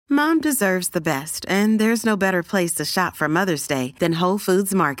Mom deserves the best, and there's no better place to shop for Mother's Day than Whole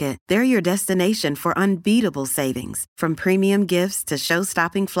Foods Market. They're your destination for unbeatable savings, from premium gifts to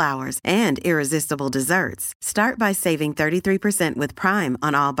show-stopping flowers and irresistible desserts. Start by saving 33% with Prime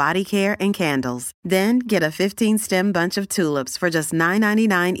on all body care and candles. Then get a 15-stem bunch of tulips for just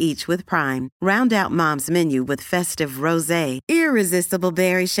 $9.99 each with Prime. Round out Mom's menu with festive rosé, irresistible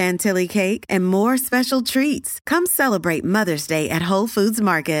berry chantilly cake, and more special treats. Come celebrate Mother's Day at Whole Foods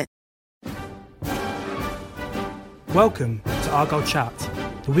Market. Welcome to Argyle Chat,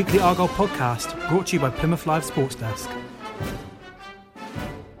 the weekly Argyle podcast brought to you by Plymouth Live Sports Desk.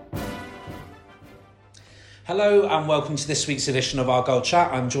 Hello and welcome to this week's edition of Argyle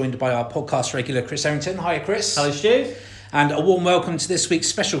Chat. I'm joined by our podcast regular Chris Errington. Hi Chris. Hello Stu. And a warm welcome to this week's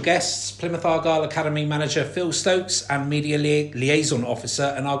special guests, Plymouth Argyle Academy Manager Phil Stokes and Media Liaison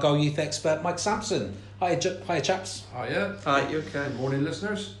Officer and Argyle Youth Expert Mike Sampson. Hi chaps. Hiya. Hi, you okay? Good morning,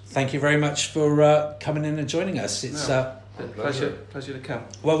 listeners. Thank you very much for coming in and joining us. It's Pleasure to come.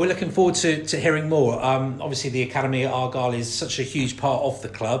 Well, we're looking forward to hearing more. Obviously, the Academy at Argyle is such a huge part of the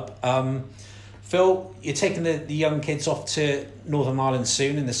club. Phil, you're taking the young kids off to Northern Ireland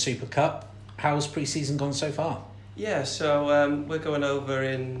soon in the Super Cup. How's pre-season gone so far? Yeah, so we're going over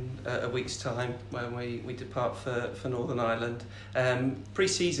in a week's time when we depart for Northern Ireland.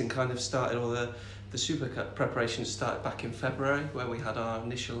 Pre-season kind of started, or the Super Cup preparations started back in February, where we had our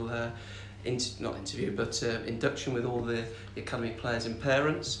initial induction with all the academy players and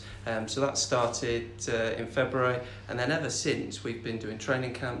parents. So that started in February, and then ever since we've been doing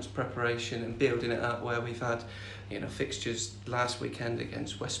training camps, preparation and building it up, where we've had fixtures last weekend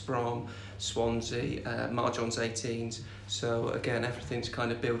against West Brom, Swansea, Marjon's 18s. So again, everything's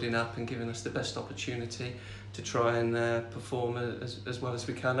kind of building up and giving us the best opportunity to try and perform as well as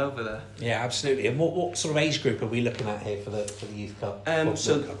we can over there. Yeah, absolutely. And what sort of age group are we looking at here for the Youth Cup?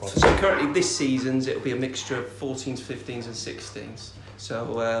 So currently this season's it'll be a mixture of 14s, 15s and 16s.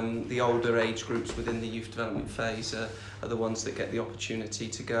 So the older age groups within the youth development phase are the ones that get the opportunity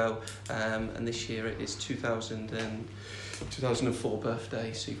to go. And this year it is 2004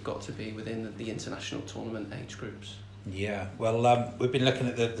 birthday, so you've got to be within the international tournament age groups. Yeah, well, we've been looking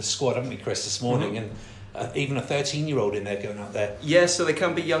at the squad, haven't we, Chris, this morning, and even a 13-year-old in there going out there. Yeah, so there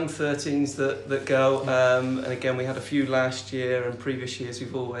can be young 13s that go, and again we had a few last year, and previous years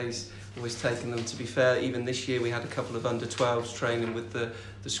we've always taken them. To be fair, even this year we had a couple of under 12s training with the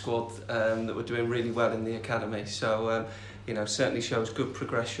squad that were doing really well in the academy. So certainly shows good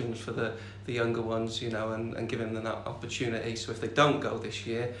progression for the younger ones, and giving them that opportunity. So if they don't go this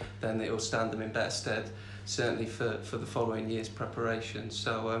year, then it will stand them in better stead, certainly for the following year's preparation.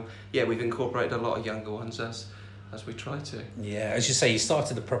 So we've incorporated a lot of younger ones as we try to. Yeah, as you say, you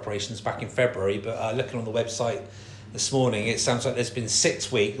started the preparations back in February, but looking on the website this morning, it sounds like there's been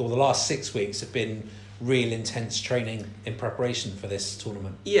 6 weeks, or the last 6 weeks have been real intense training in preparation for this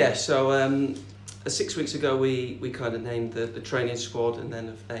tournament. Yeah, so 6 weeks ago we kind of named the training squad, and then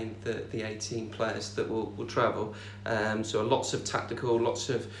have named the 18 players that will travel. So lots of technical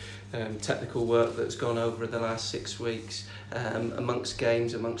work that's gone over the last 6 weeks, amongst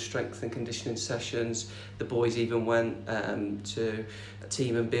games, amongst strength and conditioning sessions. The boys even went to a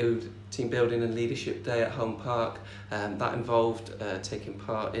team building and leadership day at Home Park. That involved taking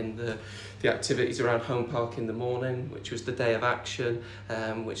part in the activities around Home Park in the morning, which was the day of action,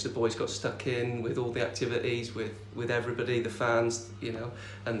 which the boys got stuck in with all the activities with everybody, the fans,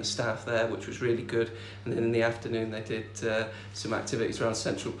 and the staff there, which was really good. And then in the afternoon they did some activities around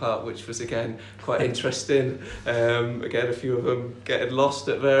Central Park, which was again quite interesting. Again, a few of them getting lost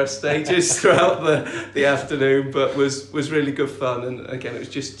at various stages throughout the afternoon, but was really good fun. And again, it was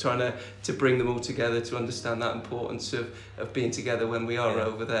just trying to bring them all together, to understand that importance of being together when we are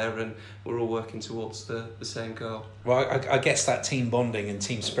over there, and we're all working towards the same goal. Well, I guess that team bonding and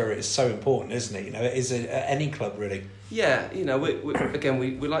team spirit is so important, isn't it? It is at any club, really. Yeah, we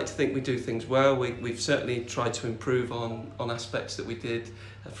like to think we do things well. We've certainly tried to improve on aspects that we did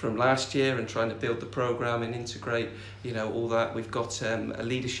from last year, and trying to build the programme and integrate, all that. We've got a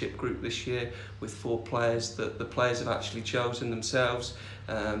leadership group this year with 4 players that the players have actually chosen themselves.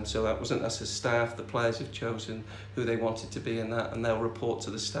 So that wasn't us as staff. The players have chosen who they wanted to be in that, and they'll report to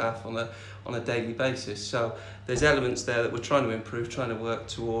the staff on a daily basis. So there's elements there that we're trying to improve, trying to work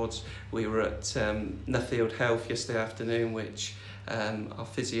towards. We were at Nuffield Health yesterday afternoon, which our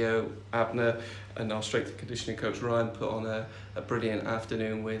physio Abner and our strength and conditioning coach Ryan put on a brilliant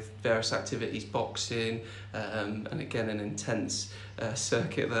afternoon with various activities, boxing, and again an intense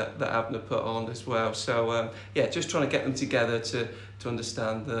circuit that Abner put on as well. So just trying to get them together to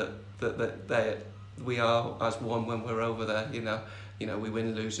understand that we are as one when we're over there. we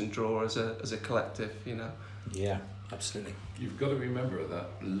win, lose and draw as a collective, Yeah, absolutely. You've got to remember that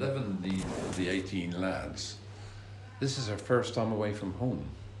 11 of the 18 lads, this is their first time away from home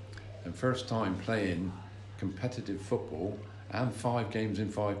and first time playing competitive football and 5 games in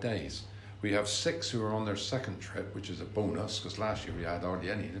 5 days. We have 6 who are on their second trip, which is a bonus because last year we had hardly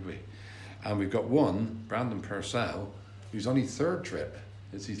any, did we? And we've got one, Brandon Purcell, who's only third trip.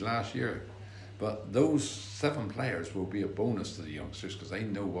 It's his last year. But those 7 players will be a bonus to the youngsters because they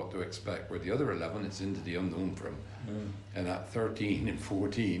know what to expect. Where the other 11, it's into the unknown for them. And at 13 and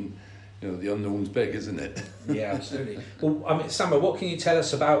 14, the unknown's big, isn't it? Yeah, absolutely. Well, I mean, Samba, what can you tell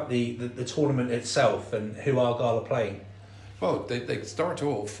us about the tournament itself and who Argyle are playing? Well, they start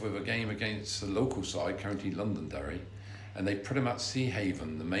off with a game against the local side, County Londonderry, and they put them at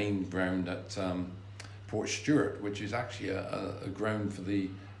Seahaven, the main ground at Port Stewart, which is actually a ground for the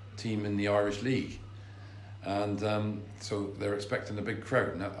team in the Irish League. And so they're expecting a big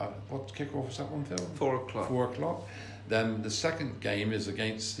crowd. Now, what kick-off was that one, Phil? 4 o'clock. 4 o'clock. Then the second game is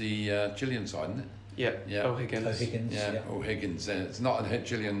against the Chilean side, isn't it? Yeah. O'Higgins. Yeah, O'Higgins. It's not a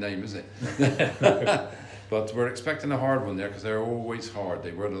Chilean name, is it? But we're expecting a hard one there because they're always hard.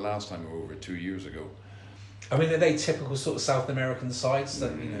 They were the last time we were over 2 years ago. I mean, are they typical sort of South American sides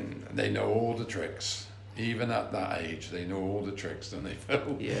that They know all the tricks. Even at that age, they know all the tricks, don't they,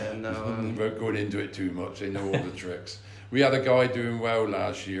 Phil? Yeah, no. Without going into it too much, they know all the tricks. We had a guy doing well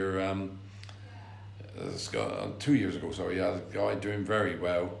last year. 2 years ago, sorry. Had a guy doing very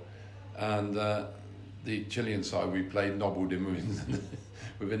well, and the Chilean side we played nobbled him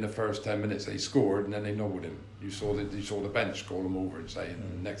within the first 10 minutes. They scored and then they nobbled him. You saw the bench call him over and say,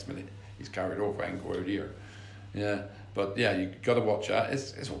 the next minute he's carried off. I ain't go out here. Yeah, but yeah, you got to watch that.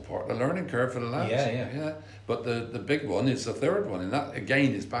 It's all part of the learning curve for the lads. Yeah. But the big one is the third one, and that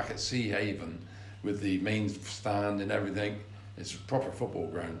again is back at Seahaven with the main stand and everything. It's a proper football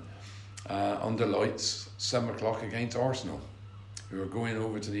ground. Under lights, 7 o'clock against Arsenal, who are going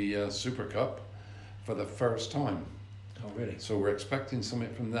over to the Super Cup for the first time. Oh, really? So we're expecting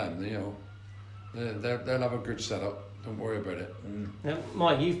something from them. They'll have a good setup. Don't worry about it. Now,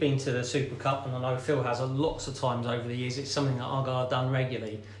 Mike, you've been to the Super Cup, and I know Phil has lots of times over the years. It's something that Argyle have done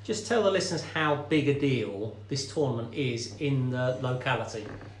regularly. Just tell the listeners how big a deal this tournament is in the locality.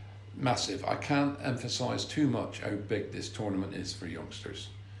 Massive. I can't emphasise too much how big this tournament is for youngsters.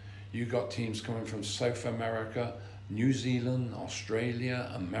 You got teams coming from South America, New Zealand,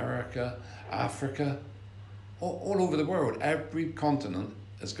 Australia, America, Africa, all over the world. Every continent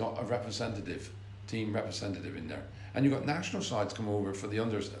has got a team representative in there. And you've got national sides come over for the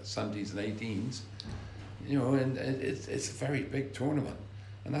under 17s and 18s, and it's a very big tournament.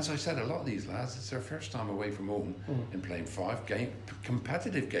 And as I said, a lot of these lads, it's their first time away from home and playing 5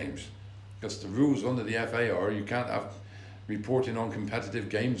 competitive games. Because the rules under the FA are you can't have reporting on competitive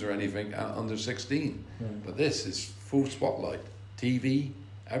games or anything under 16. But this is full spotlight, TV,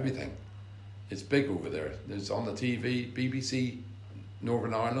 everything. It's big over there. It's on the TV, BBC,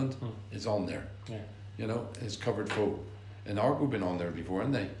 Northern Ireland, it's on there. Yeah. It's covered full. And Argo been on there before,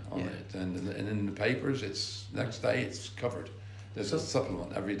 haven't they? It. And in the papers, it's next day, it's covered. There's a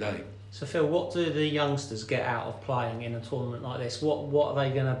supplement every day. So Phil, what do the youngsters get out of playing in a tournament like this? What are they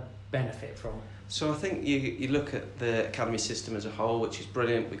going to benefit from? So I think you look at the academy system as a whole, which is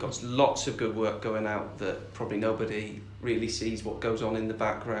brilliant. We've got lots of good work going out that probably nobody really sees what goes on in the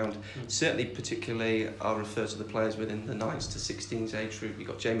background. Certainly, particularly, I'll refer to the players within the 9s to 16s age group. You've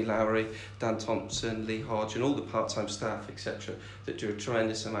got Jamie Lowry, Dan Thompson, Lee Hodge, and all the part-time staff, etc., that do a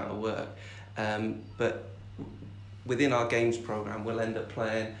tremendous amount of work. But within our games programme, we'll end up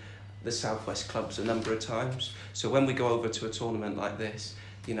playing the Southwest clubs a number of times. So when we go over to a tournament like this,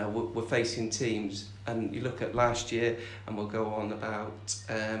 we're facing teams, and you look at last year, and we'll go on about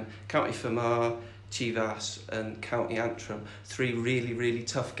County Fermar, Chivas and County Antrim, 3 really, really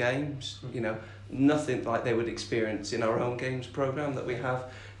tough games. Nothing like they would experience in our own games programme that we have.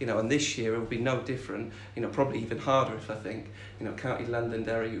 And this year it will be no different. Probably even harder if I think. County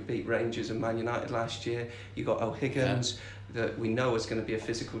Londonderry, who beat Rangers and Man United last year. You got O'Higgins, that we know is going to be a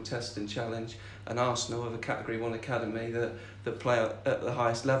physical test and challenge, and Arsenal of a Category 1 academy that play at the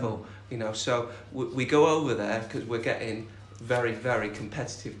highest level. So we go over there because we're getting very, very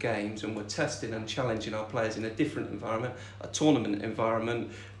competitive games, and we're testing and challenging our players in a different environment, a tournament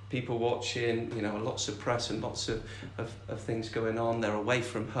environment, people watching, lots of press and lots of things going on. They're away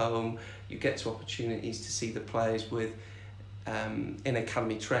from home. You get to opportunities to see the players with in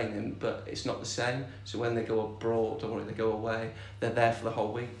academy training, but it's not the same. So when they go abroad or they go away, they're there for the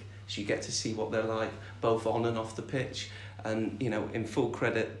whole week. so you get to see what they're like both on and off the pitch. And in full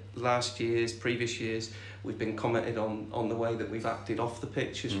credit, previous years, we've been commented on the way that we've acted off the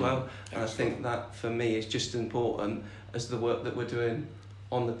pitch as well. And I think that for me is just as important as the work that we're doing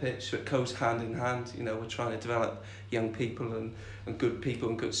on the pitch. So it goes hand in hand. We're trying to develop young people and good people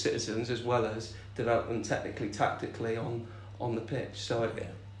and good citizens, as well as develop them technically, tactically on the pitch. So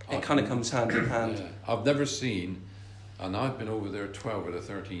it kind of comes hand in hand. Yeah. I've never seen, and I've been over there 12 out of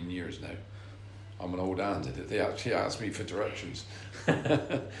 13 years now. I'm an old aunt. They actually ask me for directions.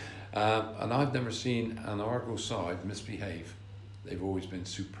 And I've never seen an Argo side misbehave. They've always been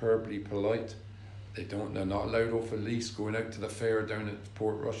superbly polite. They're not allowed off a lease going out to the fair down at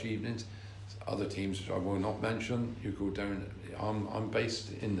Port Rush evenings. Other teams which I will not mention, you go down. I'm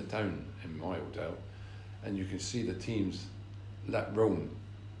based in the town in my hotel, and you can see the teams let roam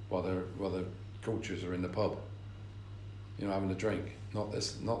while the coaches are in the pub, having a drink. Not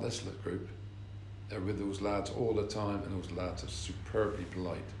this little group. They're with those lads all the time, and those lads are superbly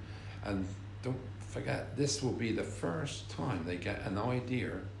polite. And don't forget, this will be the first time they get an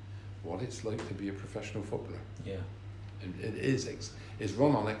idea what it's like to be a professional footballer. Yeah. And it is. It's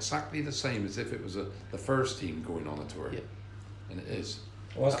run on exactly the same as if it was the first team going on a tour. Yeah. And it is.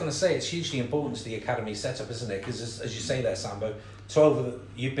 Well, I was going to say, it's hugely important to the academy setup, isn't it? Because as you say there, Sambo,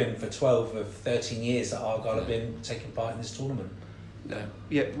 you've been for 12 of 13 years that Argyle have been taking part in this tournament.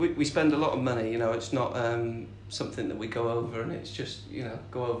 Yeah, we spend a lot of money. It's not something that we go over and it's just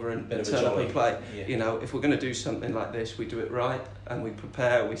go over and turn up and play. Yeah. If we're going to do something like this, we do it right, and we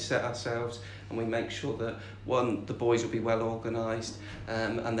prepare, we set ourselves, and we make sure that the boys will be well organised,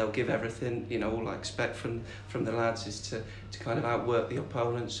 and they'll give everything. All I expect from the lads is to kind of outwork the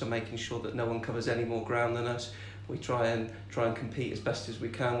opponents, so making sure that no one covers any more ground than us. We try and compete as best as we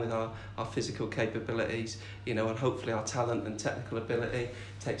can with our physical capabilities, and hopefully our talent and technical ability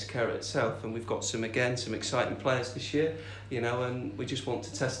takes care of itself. And we've got some exciting players this year, and we just want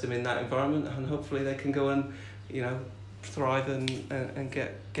to test them in that environment, and hopefully they can go and, thrive and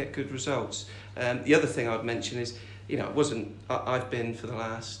get good results. The other thing I'd mention is, I've been for the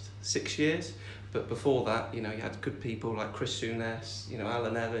last 6 years, but before that, you had good people like Chris Souness,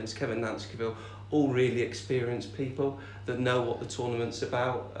 Alan Evans, Kevin Nanskyville, all really experienced people that know what the tournament's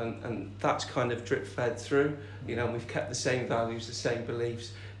about, and that's kind of drip fed through, and we've kept the same values, the same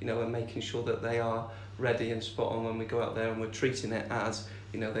beliefs, and making sure that they are ready and spot on when we go out there, and we're treating it as,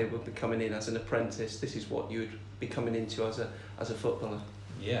 they would be coming in as an apprentice. This is what you would be coming into as a footballer.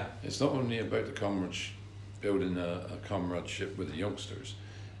 Yeah. It's not only about the comradeship, building a comradeship with the youngsters,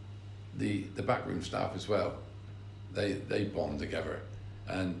 the backroom staff as well, they bond together.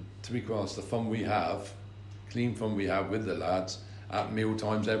 And to be quite honest, the fun we have, clean fun we have with the lads at meal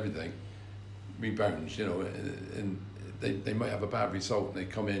times, everything rebounds, and they might have a bad result and they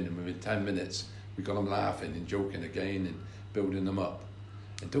come in and within 10 minutes we got them laughing and joking again and building them up.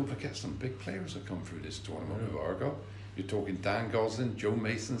 And don't forget, some big players have come through this tournament with Argo. You're talking Dan Gosling, Joe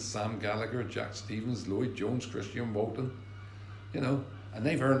Mason, Sam Gallagher, Jack Stevens, Lloyd Jones, Christian Walton, and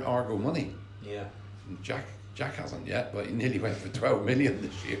they've earned Argo money. Yeah. And Jack hasn't yet, but he nearly went for 12 million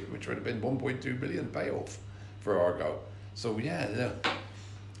this year, which would have been 1.2 million payoff for Argo. So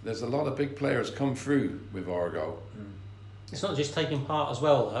there's a lot of big players come through with Argo. It's not just taking part as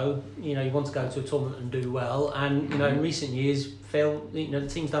well, though. You want to go to a tournament and do well, and in recent years, Phil, the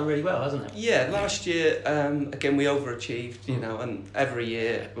team's done really well, hasn't it? Yeah, last year again we overachieved, and every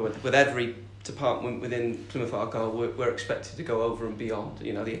year with every department within Plymouth Argyle, we're expected to go over and beyond.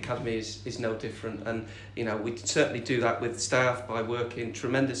 The academy is no different, and we certainly do that with staff by working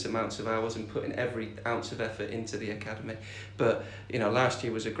tremendous amounts of hours and putting every ounce of effort into the academy. But last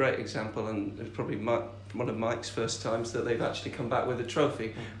year was a great example, and it was probably one of Mike's first times that they've actually come back with a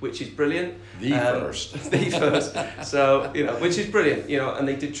trophy, which is brilliant. The first. So which is brilliant. And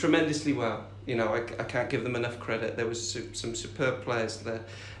they did tremendously well. I can't give them enough credit. There was some superb players there.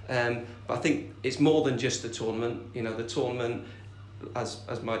 But I think it's more than just the tournament. The tournament, as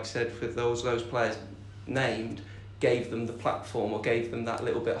Mike said, with those players named, gave them the platform, or gave them that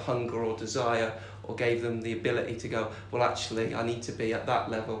little bit of hunger or desire, or gave them the ability to go, well, actually, I need to be at that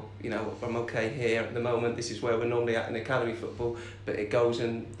level. I'm okay here at the moment. This is where we're normally at in academy football, but it goes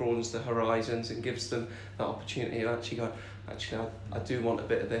and broadens the horizons and gives them that opportunity of actually going, I do want a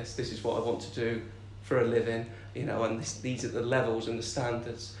bit of this. This is what I want to do for a living. And these are the levels and the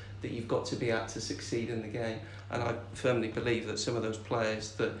standards that you've got to be at to succeed in the game. And I firmly believe that some of those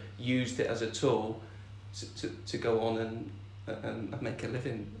players that used it as a tool to go on and make a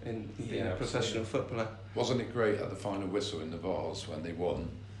living in being a professional footballer. Wasn't it great at the final whistle in the Vase when they won?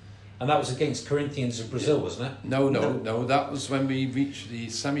 And that was against Corinthians of Brazil, wasn't it? No. That was when we reached the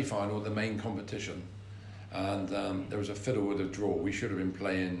semi-final of the main competition. And there was a fiddle with a draw. We should have been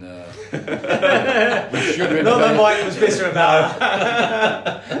playing. Not that Mike was bitter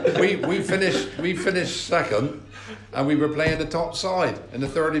about it. We finished second, and we were playing the top side in the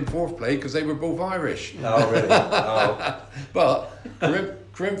third and fourth play because they were both Irish. Oh, really? Oh. But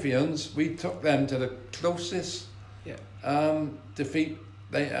Corinthians, we took them to the closest defeat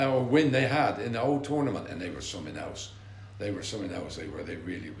or win they had in the whole tournament, and they were something else. They were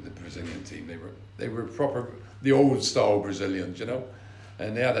really the Brazilian team. They were proper, the old style Brazilians, you know.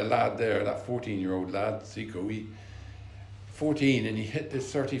 And they had a lad there, that 14-year-old lad, Zico. 14, and he hit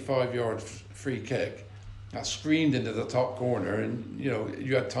this 35-yard free kick that screamed into the top corner, and you know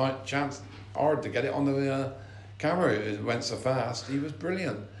you had chance hard to get it on the camera. It went so fast. He was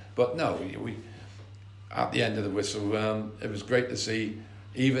brilliant. But no, we at the end of the whistle, it was great to see.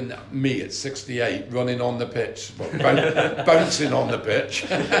 Even me at 68 running on the pitch, bouncing on the pitch,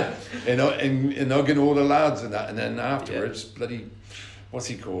 and hugging all the lads and that, and then afterwards, bloody, what's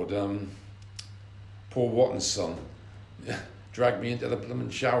he called? Paul Watton's son dragged me into the blooming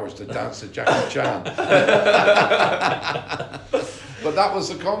showers to dance to Jackie Chan. But that was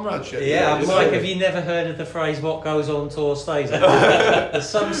the comradeship. Yeah, Mike, have you never heard of the phrase "what goes on tour stays on"? There's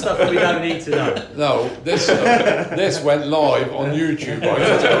some stuff we don't need to know. No, this went live on YouTube, I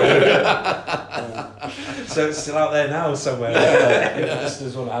can tell you. So it's still out there now somewhere. If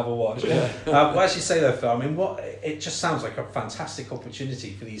listeners want to have a watch. Well, as you say though, Phil, I mean, it just sounds like a fantastic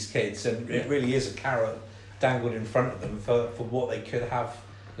opportunity for these kids, and it really is a carrot dangled in front of them for what they could have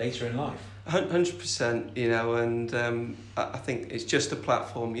later in life. 100%, you know, and I think it's just a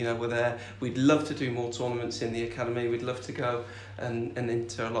platform, you know, we're there. We'd love to do more tournaments in the academy, we'd love to go and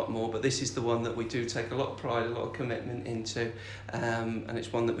into a lot more, but this is the one that we do take a lot of pride, a lot of commitment into, and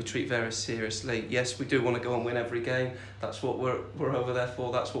it's one that we treat very seriously. Yes, we do want to go and win every game, that's what we're over there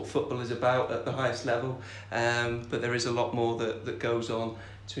for, that's what football is about at the highest level, but there is a lot more that goes on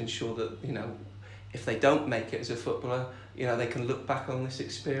to ensure that, you know, if they don't make it as a footballer, you know, they can look back on this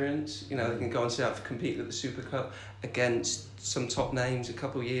experience. You know, they can go and set out for compete at the Super Cup against some top names. A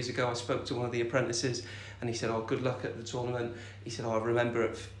couple of years ago, I spoke to one of the apprentices, and he said, "Oh, good luck at the tournament." He said, "Oh, I remember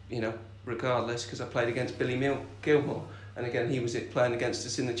it, you know, regardless, because I played against Billy Gilmore." And again, he was playing against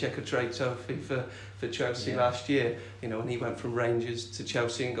us in the Checker Trade Trophy for Chelsea last year, you know, and he went from Rangers to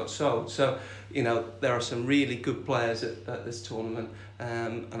Chelsea and got sold. So, you know, there are some really good players at this tournament,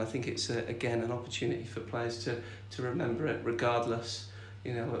 and I think it's, again, an opportunity for players to remember it regardless,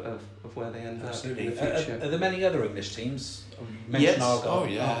 you know, of where they end up in the future. Are there many other English teams? You mentioned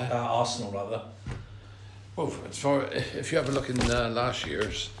Argyle, Arsenal rather. Well, if you have a look in last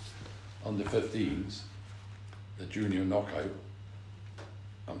year's under 15s, the junior knockout,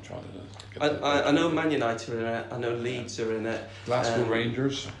 I'm trying to get I know Man United are in it, I know Leeds are in it. Glasgow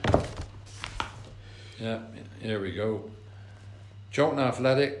Rangers. Yeah, here we go. Charlton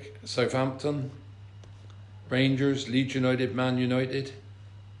Athletic, Southampton, Rangers, Leeds United, Man United,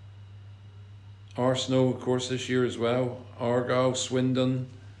 Arsenal, of course, this year as well, Argyle, Swindon.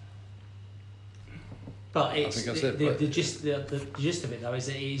 But it's I think that's the gist of it though is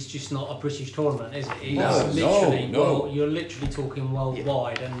that it is just not a British tournament, is it? It's No. You're literally talking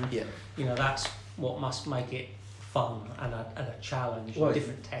worldwide, and you know that's what must make it fun and a challenge. Well,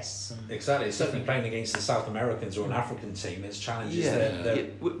 different tests. And exactly, certainly playing against the South Americans or an African team, there's challenges.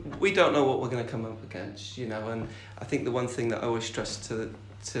 We don't know what we're going to come up against, you know, and I think the one thing that I always stress to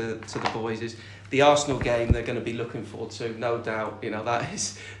the boys is the Arsenal game they're going to be looking forward to, no doubt. You know, that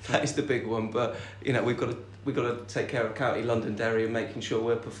is the big one. But you know, we've got to take care of County Londonderry and making sure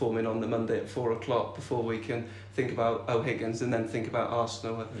we're performing on the Monday at 4:00 before we can think about O'Higgins and then think about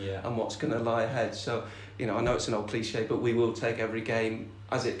Arsenal and what's going to lie ahead. So you know, I know it's an old cliche, but we will take every game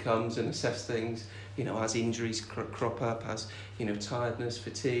as it comes and assess things. You know, as injuries crop up, as you know, tiredness,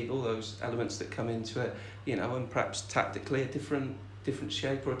 fatigue, all those elements that come into it. You know, and perhaps tactically a different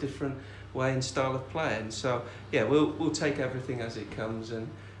shape or a different way and style of playing. So yeah, we'll take everything as it comes and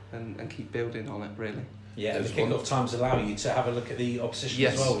keep building on it really. Yeah, and the kick-off times allow you to have a look at the opposition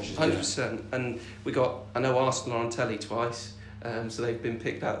as well, which is 100%. And I know Arsenal are on telly twice, so they've been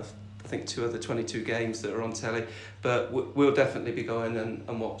picked out of I think 2 of the 22 games that are on telly. But we'll definitely be going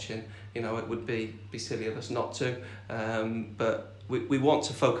and watching. You know, it would be silly of us not to. But we want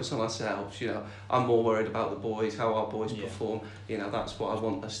to focus on ourselves. I'm more worried about the boys, how our boys perform. That's what I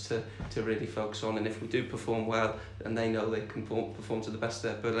want us to really focus on. And if we do perform well, and they know they can perform to the best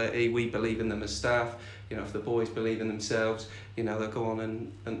of their ability, we believe in them as staff. If the boys believe in themselves, they'll go on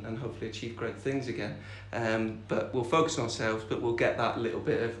and hopefully achieve great things again. But we'll focus on ourselves, but we'll get that little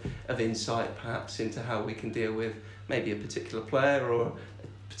bit of insight perhaps into how we can deal with maybe a particular player or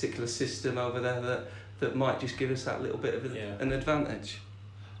a particular system over there that might just give us that little bit of an advantage.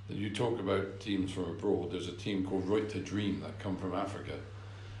 You talk about teams from abroad. There's a team called Right to Dream that come from Africa.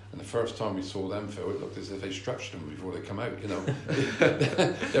 And the first time we saw them, Phil, it looked as if they stretched them before they come out,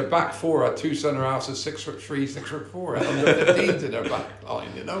 Their back four had two centre halves of 6'3", 6'4", under 15s in their back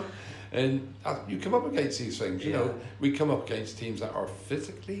line, And you come up against these things, We come up against teams that are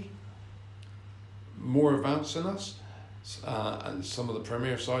physically more advanced than us. And some of the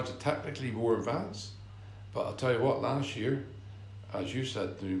Premier sides are technically more advanced. But I'll tell you what, last year, as you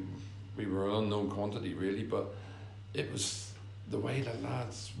said, we were an unknown quantity really, but it was the way the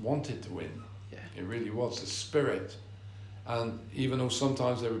lads wanted to win. Yeah. It really was, the spirit. And even though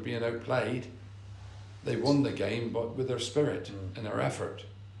sometimes they were being outplayed, they won the game, but with their spirit and their effort.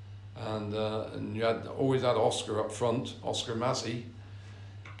 And you always had Oscar up front, Oscar Massey.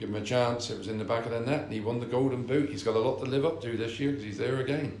 Give him a chance, it was in the back of the net, and he won the Golden Boot. He's got a lot to live up to this year because he's there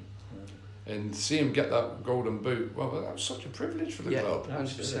again. And see him get that Golden Boot, well, that was such a privilege for the club.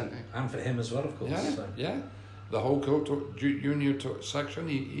 100%. And for him as well, of course. Yeah. The whole junior section,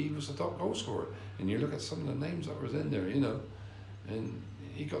 he was the top goal scorer. And you look at some of the names that was in there, and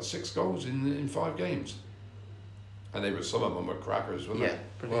he got 6 goals in 5 games. And some of them were crackers, weren't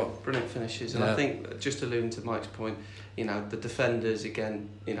they? Brilliant finishes. And I think, just alluding to Mike's point, the defenders, again,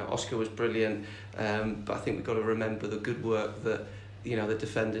 Oscar was brilliant, but I think we've got to remember the good work that the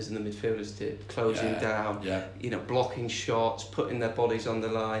defenders and the midfielders did, closing down, blocking shots, putting their bodies on the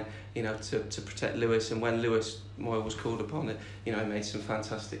line, to protect Lewis. And when Lewis Moyle was called upon it, he made some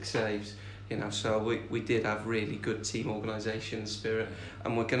fantastic saves. So we did have really good team organisation spirit,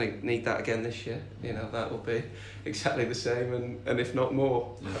 and we're going to need that again this year. That will be exactly the same, and if not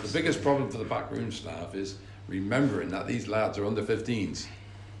more. Yeah, the biggest problem for the backroom staff is remembering that these lads are under 15s,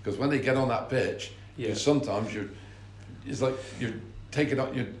 because when they get on that pitch, sometimes it's like you're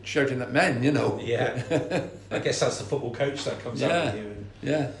shouting at men, Yeah, I guess that's the football coach that comes out with you.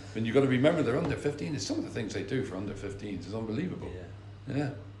 Yeah, and you've got to remember they're under 15. Some of the things they do for under 15s is unbelievable. Yeah.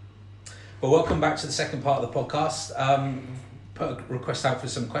 Well, welcome back to the second part of the podcast. Put a request out for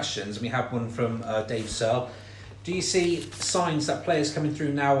some questions. We have one from Dave Searle. Do you see signs that players coming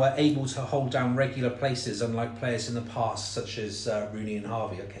through now are able to hold down regular places, unlike players in the past, such as Rooney and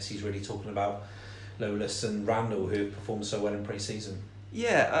Harvey? I guess he's really talking about Lolis and Randall, who have performed so well in pre-season.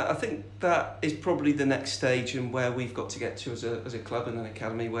 Yeah, I think that is probably the next stage, and where we've got to get to as a club and an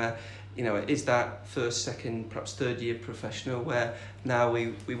academy, where it is that first, second, perhaps third year professional, where now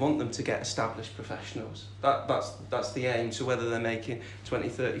we want them to get established professionals. That's the aim. So whether they're making 20,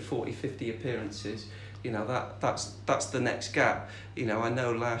 30, 40, 50 appearances, that's the next gap. I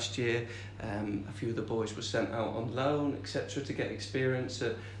know last year a few of the boys were sent out on loan, etc., to get experience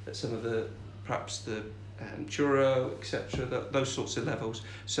at some of the Churro, etc., those sorts of levels.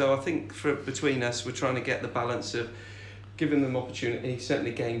 So I think between us, we're trying to get the balance of giving them opportunity,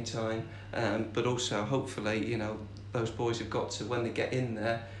 certainly game time, but also hopefully, those boys have got to, when they get in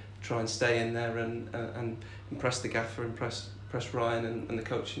there, try and stay in there and impress the gaffer, impress Ryan and the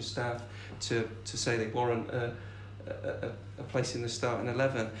coaching staff to say they warrant a place in the starting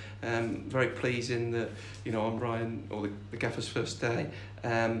 11. Very pleasing that, on Ryan, or the gaffer's first day,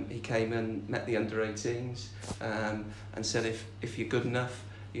 he came and met the under-18s and said if you're good enough,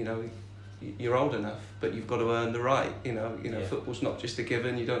 you're old enough, but you've got to earn the right. Football's not just a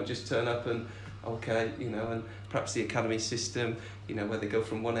given. You don't just turn up and and perhaps the academy system, where they go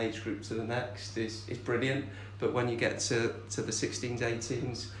from one age group to the next is brilliant. But when you get to the 16s,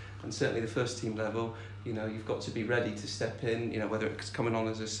 18s, and certainly the first team level, you've got to be ready to step in. Whether it's coming on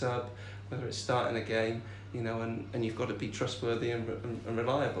as a sub, whether it's starting a game, and you've got to be trustworthy and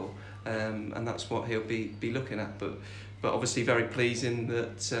reliable. And that's what he'll be looking at. But obviously very pleasing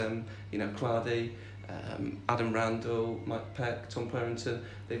that Clardy, Adam Randall, Mike Peck, Tom Perrington,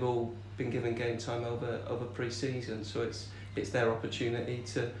 they've all been given game time over pre-season. So it's their opportunity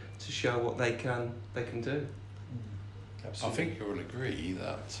to show what they can do. Absolutely. I think you'll agree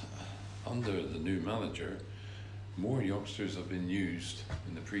that under the new manager, more youngsters have been used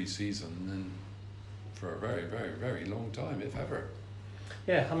in the pre-season than for a very, very, very long time, if ever.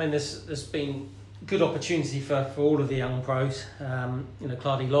 Yeah, I mean, there's been good opportunity for all of the young pros.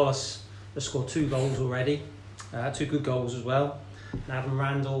 Clardy Lawless has scored 2 goals already, 2 good goals as well. and Adam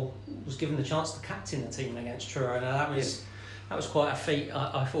Randall was given the chance to captain the team against Truro. Now that was quite a feat.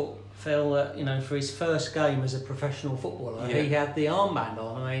 I thought, Phil, that for his first game as a professional footballer, he had the armband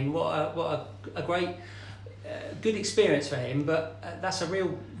on. I mean, what a great. Good experience for him, but that's a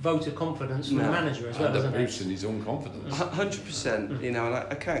real vote of confidence from the manager as well, isn't it? Boosting his own confidence. 100%. And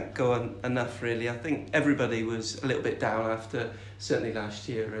I can't go on enough really. I think everybody was a little bit down after certainly last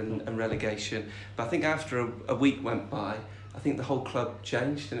year and relegation, but I think after a week went by, I think the whole club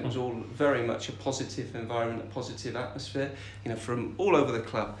changed, and it was all very much a positive environment, a positive atmosphere, from all over the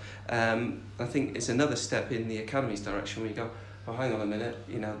club. I think it's another step in the academy's direction where you go, oh, hang on a minute,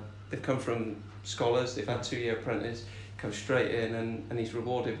 they've come from scholars, they've had 2-year apprentice, come straight in and he's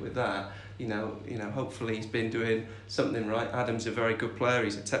rewarded with that. Hopefully he's been doing something right. Adam's a very good player,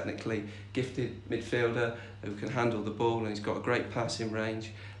 he's a technically gifted midfielder who can handle the ball, and he's got a great passing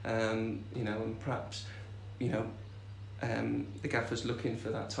range. And perhaps, the gaffer's looking for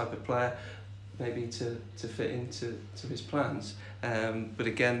that type of player, maybe to fit into his plans. But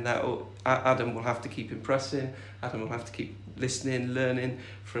again, Adam will have to keep impressing. Adam will have to keep listening, learning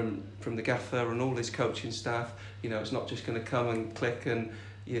from the gaffer and all his coaching staff. It's not just going to come and click and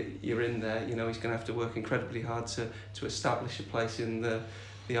you're in there. He's going to have to work incredibly hard to establish a place in the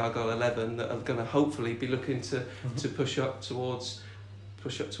Argyle 11 that are going to hopefully be looking to push up towards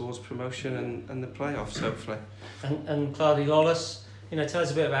promotion and the playoffs, hopefully. And Clardy Lawless, tell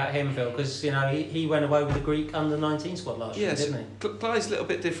us a bit about him, Phil, because he went away with the Greek under-19 squad last year, didn't he? Clardy's a little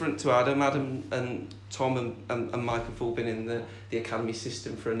bit different to Adam. Adam and Tom and Mike have all been in the academy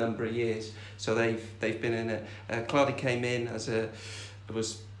system for a number of years, so they've been in it. Clardy came in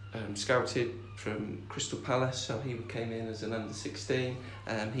was scouted from Crystal Palace, so he came in as an under-16.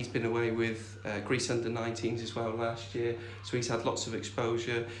 He's been away with Greece under-19s as well last year, so he's had lots of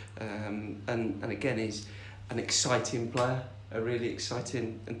exposure, and again he's an exciting player, a really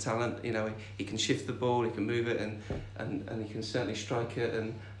exciting and talent. He can shift the ball, he can move it, and he can certainly strike it.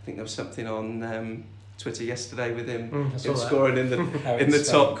 And I think there was something on Twitter yesterday with him scoring in the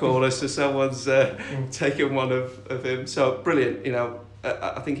top corner, so someone's taken one of him. So brilliant.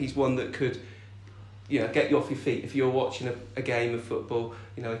 I think he's one that could get you off your feet if you're watching a game of football.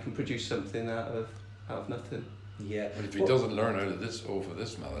 He can produce something out of nothing. Yeah. But if he doesn't learn out of this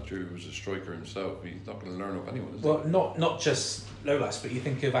manager, who was a striker himself, he's not going to learn off anyone, is he? Not just Lolas, but you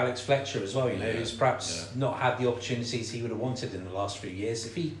think of Alex Fletcher as well, who's perhaps not had the opportunities he would have wanted in the last few years.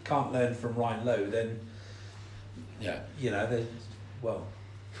 If he can't learn from Ryan Lowe, then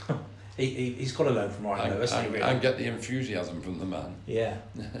he's got to learn from Ryan Lowe, hasn't he, really? And get the enthusiasm from the man. Yeah.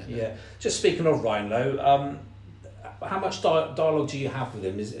 Just speaking of Ryan Lowe, how much dialogue do you have with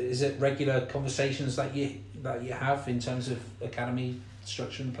him? Is it regular conversations that you have in terms of academy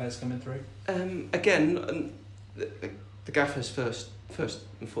structure and players coming through? Again, the gaffer's first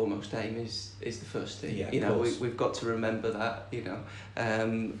and foremost aim is the first team. We've got to remember that.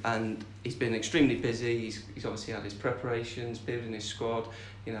 And he's been extremely busy. He's obviously had his preparations, building his squad,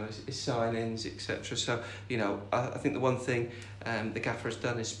 his signings, etc. So I think the one thing the gaffer has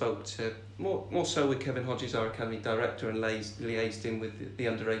done is spoke to more so with Kevin Hodges, our academy director, and liaised in with the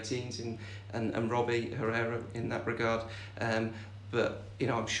under-18s and Robbie Herrera in that regard. But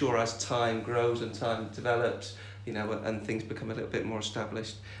I'm sure as time grows and time develops, and things become a little bit more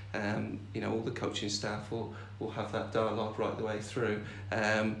established, all the coaching staff will have that dialogue right the way through.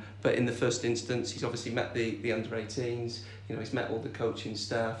 But in the first instance, he's obviously met the under-18s. He's met all the coaching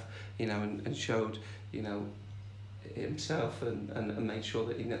staff, and showed, himself and made sure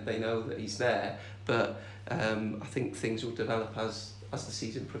that they know that he's there. But I think things will develop as the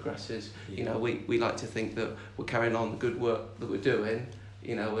season progresses. We like to think that we're carrying on the good work that we're doing,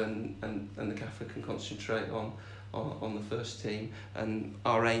 and the gaffer can concentrate on the first team, and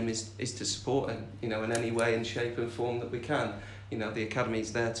our aim is to support him, in any way and shape and form that we can. The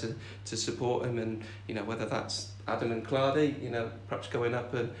academy's there to support him, and whether that's Adam and Clardy, perhaps going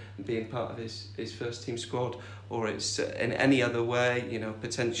up and being part of his first team squad, or it's in any other way,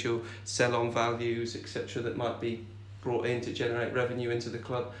 potential sell-on values, etc., that might be brought in to generate revenue into the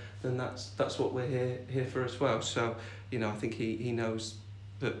club, then that's what we're here for as well. So I think he knows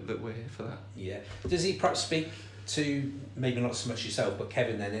that we're here for that. Yeah. Does he perhaps speak to, maybe not so much yourself, but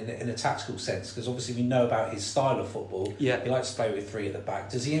Kevin then in a tactical sense, because obviously we know about his style of football. He likes to play with three at the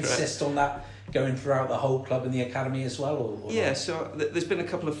back. Does he insist on that going throughout the whole club and the academy as well, or not? So there's been a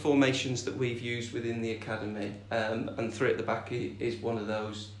couple of formations that we've used within the academy, and three at the back is one of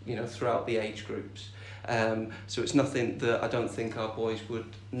those, throughout the age groups. So it's nothing that I don't think our boys would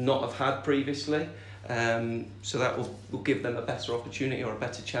not have had previously. So that will give them a better opportunity or a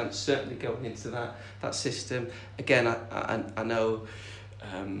better chance, certainly going into that system. Again, I know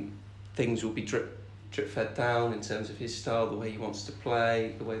things will be drip fed down in terms of his style, the way he wants to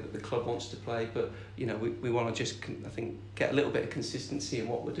play, the way that the club wants to play. But we want to just, I think, get a little bit of consistency in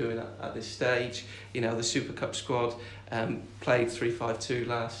what we're doing at this stage. The Super Cup squad played 3-5-2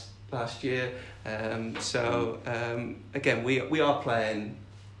 last year. Again, we are playing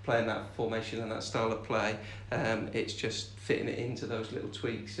that formation and that style of play. It's just fitting it into those little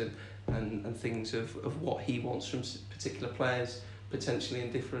tweaks and things of what he wants from particular players, potentially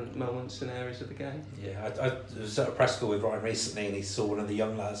in different moments and areas of the game. Yeah, I was at a press call with Ryan recently, and he saw one of the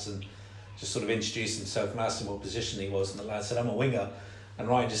young lads and just sort of introduced himself and asked him what position he was, and the lad said, "I'm a winger." And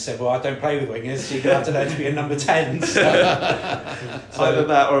Ryan just said, "Well, I don't play with wingers, so you're going to have to learn to be a number 10. So either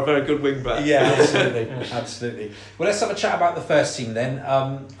that or a very good wing back. Yeah, absolutely. Well, let's have a chat about the first team then.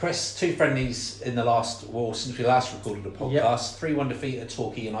 Chris, 2 friendlies in since we last recorded a podcast. 3-1 defeat at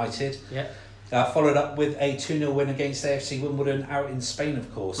Torquay United. Yep. Followed up with a 2-0 win against AFC Wimbledon out in Spain,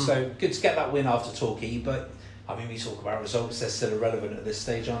 of course. So good to get that win after Torquay, but I mean, we talk about results, they're still irrelevant at this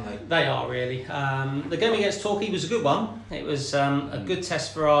stage, aren't they? They are, really. The game against Torquay was a good one. It was a good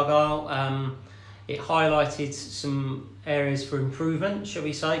test for Argyle. It highlighted some areas for improvement, shall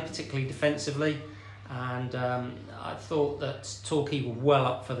we say, particularly defensively. And I thought that Torquay were well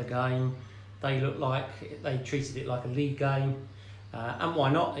up for the game. They looked like they treated it like a league game. And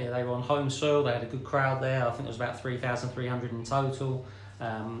why not? Yeah, they were on home soil, they had a good crowd there. I think there was about 3,300 in total.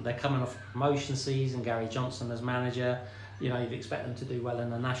 They're coming off a promotion season, Gary Johnson as manager. You'd expect them to do well in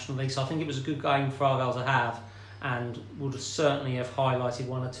the National League. So I think it was a good game for Argyle to have, and would certainly have highlighted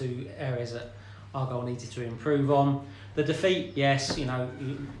 1 or 2 areas that Argyle needed to improve on. The defeat, yes,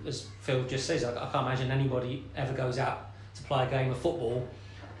 as Phil just says, I can't imagine anybody ever goes out to play a game of football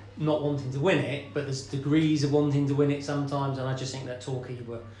not wanting to win it, but there's degrees of wanting to win it sometimes, and I just think that Torquay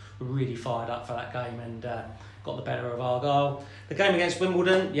were really fired up for that game and got the better of Argyle. The game against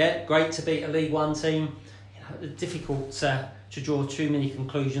Wimbledon, great to beat a League One team. Difficult to draw too many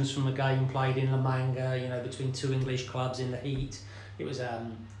conclusions from the game played in La Manga, between 2 English clubs in the heat. It was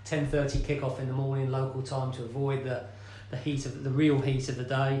 10:30 kick-off in the morning local time to avoid the real heat of the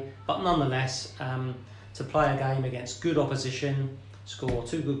day, but nonetheless, to play a game against good opposition, score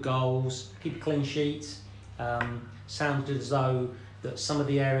 2 good goals, keep a clean sheet. Sounded as though that some of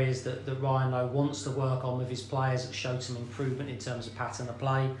the areas that Ryan Lowe wants to work on with his players showed some improvement in terms of pattern of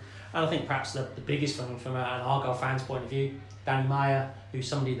play. And I think perhaps the biggest thing from an Argyle fan's point of view, Danny Mayer, who's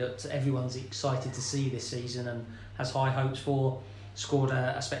somebody that everyone's excited to see this season and has high hopes for, scored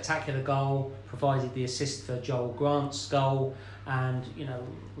a spectacular goal, provided the assist for Joel Grant's goal, and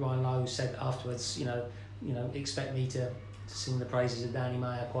Ryan Lowe said afterwards, expect me to sing the praises of Danny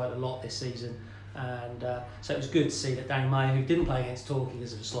Mayer quite a lot this season. And so it was good to see that Danny Mayer, who didn't play against Torquay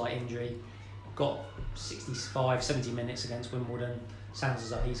because of a slight injury, got 65-70 minutes against Wimbledon. Sounds as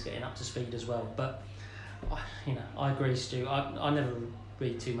though he's getting up to speed as well. But I agree, Stu. I never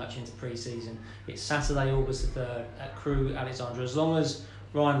read too much into pre-season. It's Saturday, August the 3rd at Crewe, Alexandra. As long as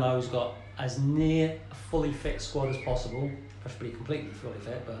Ryan Lowe's got as near a fully fit squad as possible, preferably completely fully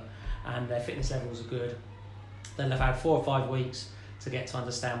fit, and their fitness levels are good, then they've had 4 or 5 weeks to get to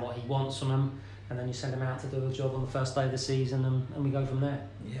understand what he wants from them, and then you send them out to do a job on the first day of the season, and we go from there.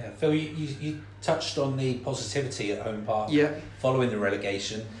 Yeah, Phil, you touched on the positivity at Home Park following the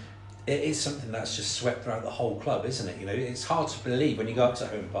relegation. It is something that's just swept throughout the whole club, isn't it? It's hard to believe when you go up to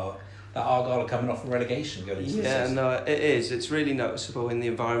Home Park that Argyle are coming off a relegation going into the season. No, it is. It's really noticeable in the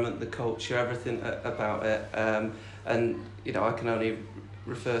environment, the culture, everything about it. And I can only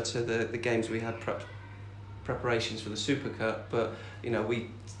refer to the games we had preparations for the Super Cup, but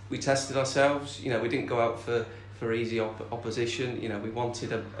we tested ourselves. We didn't go out for easy opposition. We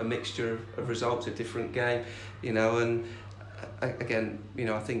wanted a mixture of results, a different game. And again,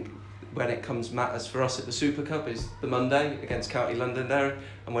 I think when it matters for us at the Super Cup is the Monday against County Londonderry,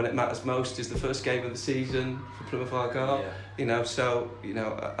 and when it matters most is the first game of the season for Plymouth Argyle.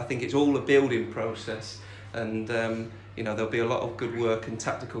 I think it's all a building process, and there'll be a lot of good work and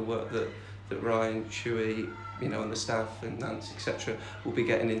tactical work that Ryan, Shuey, and the staff and Nance, etc., will be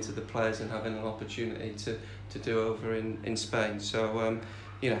getting into the players and having an opportunity to do over in Spain. So,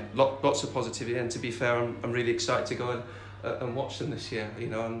 lots of positivity. And to be fair, I'm really excited to go and watch them this year.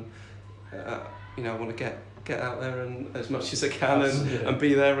 I want to get out there and as much as I can and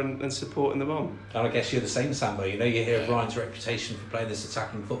be there and supporting them on. And I guess you're the same, Sambo. You hear of Ryan's reputation for playing this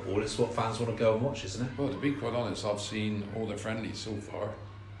attacking football. It's what fans want to go and watch, isn't it? Well, to be quite honest, I've seen all the friendlies so far,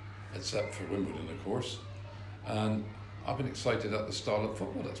 except for Wimbledon, of course. And I've been excited at the style of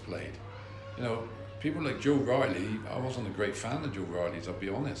football that's played. You know, people like Joe Riley, I wasn't a great fan of Joe Riley's, I'll be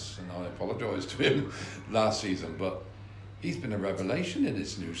honest, and I apologise to him last season, but he's been a revelation in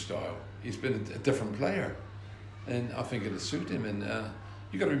his new style. He's been a different player, and I think it'll suit him. And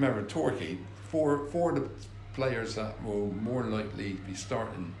you got to remember, Torquay, four of the players that will more likely be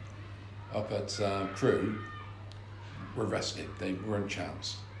starting up at Crewe were rested. They weren't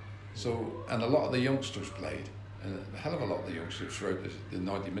champs. So, and a lot of the youngsters played, and a hell of a lot of the youngsters throughout the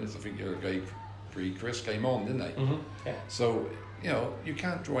 90 minutes. I think your guy Chris came on, didn't they? Mm-hmm. Yeah. So, you know, you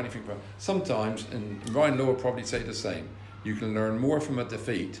can't draw anything from. Sometimes, and Ryan Lowe will probably say the same, you can learn more from a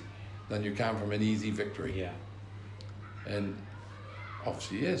defeat than you can from an easy victory. Yeah. And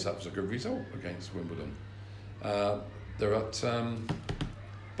obviously, yes, that was a good result against Wimbledon. They're at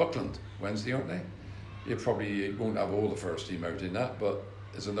Buckland Wednesday, aren't they? You probably won't have all the first team out in that, but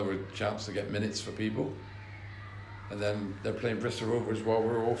there's another chance to get minutes for people. And then they're playing Bristol Rovers while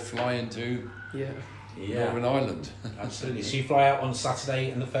we're all flying to Northern Ireland. Absolutely. So you fly out on Saturday,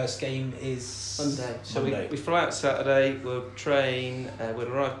 and the first game is Sunday. So Monday. we fly out Saturday. We'll train. We'll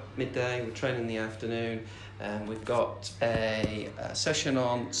arrive midday. We'll train in the afternoon. We've got a session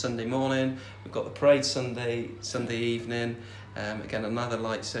on Sunday morning. We've got the parade Sunday evening. Again, another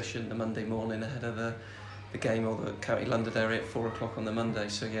light session the Monday morning ahead of the game or the County Londonderry at 4:00 on the Monday.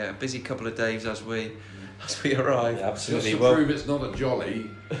 So yeah, a busy couple of days as we arrive. Yeah, absolutely. Just to prove it's not a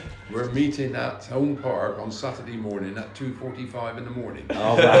jolly, we're meeting at Home Park on Saturday morning at 2:45 in the morning.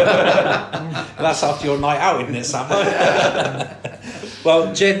 Oh, wow. That's after your night out, isn't it, Sam?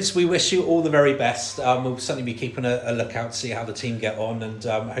 Well, gents, we wish you all the very best. We'll certainly be keeping a lookout to see how the team get on, and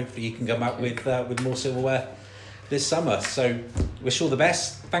hopefully you can come out with more silverware this summer. So wish you all the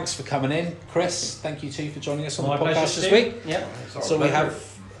best. Thanks for coming in. Chris, thank you too for joining us on the podcast this week. Yeah. So we have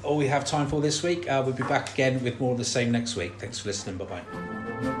all we have time for this week. We'll be back again with more of the same next week. Thanks for listening. Bye-bye.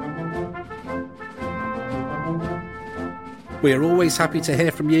 We are always happy to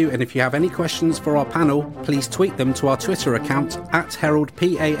hear from you, and if you have any questions for our panel, please tweet them to our Twitter account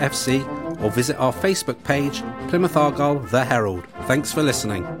 @HeraldPAFC or visit our Facebook page, Plymouth Argyle The Herald. Thanks for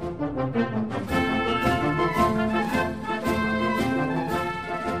listening.